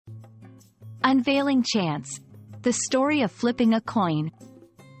Unveiling chance. The story of flipping a coin.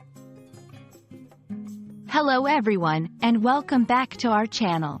 Hello everyone, and welcome back to our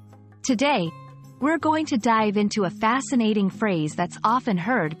channel. Today, we're going to dive into a fascinating phrase that's often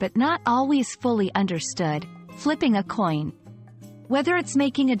heard but not always fully understood: flipping a coin. Whether it's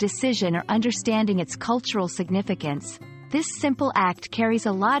making a decision or understanding its cultural significance, this simple act carries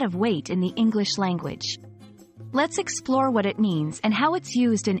a lot of weight in the English language. Let's explore what it means and how it's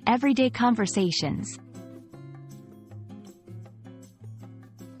used in everyday conversations.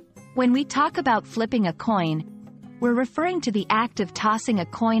 When we talk about flipping a coin, we're referring to the act of tossing a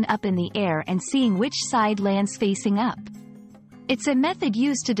coin up in the air and seeing which side lands facing up. It's a method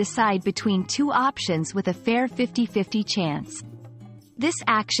used to decide between two options with a fair 50-50 chance. This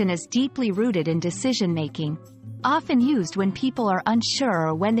action is deeply rooted in decision-making, often used when people are unsure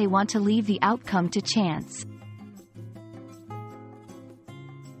or when they want to leave the outcome to chance.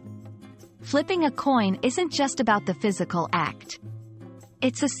 Flipping a coin isn't just about the physical act.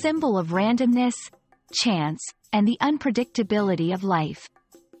 It's a symbol of randomness, chance, and the unpredictability of life.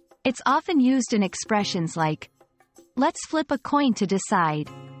 It's often used in expressions like, "Let's flip a coin to decide,"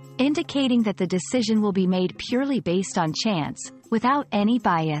 indicating that the decision will be made purely based on chance, without any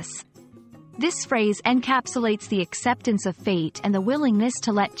bias. This phrase encapsulates the acceptance of fate and the willingness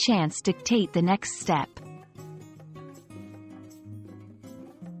to let chance dictate the next step.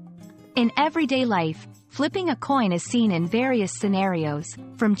 In everyday life, flipping a coin is seen in various scenarios,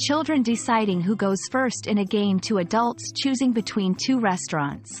 from children deciding who goes first in a game to adults choosing between two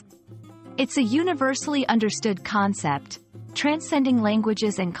restaurants. It's a universally understood concept, transcending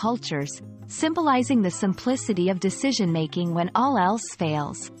languages and cultures, symbolizing the simplicity of decision-making when all else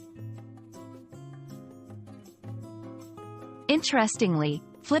fails. Interestingly,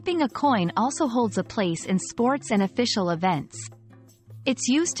 flipping a coin also holds a place in sports and official events. It's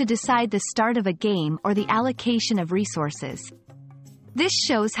used to decide the start of a game or the allocation of resources. This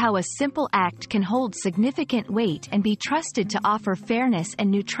shows how a simple act can hold significant weight and be trusted to offer fairness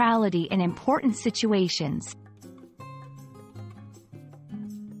and neutrality in important situations.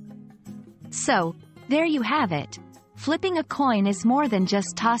 So, there you have it. Flipping a coin is more than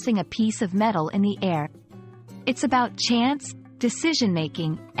just tossing a piece of metal in the air. It's about chance,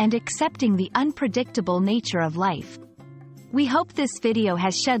 decision-making, and accepting the unpredictable nature of life. We hope this video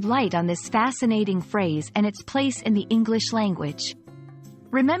has shed light on this fascinating phrase and its place in the English language.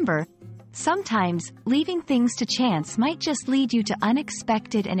 Remember, sometimes, leaving things to chance might just lead you to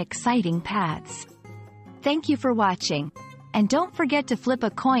unexpected and exciting paths. Thank you for watching. And don't forget to flip a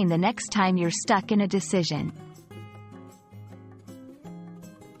coin the next time you're stuck in a decision.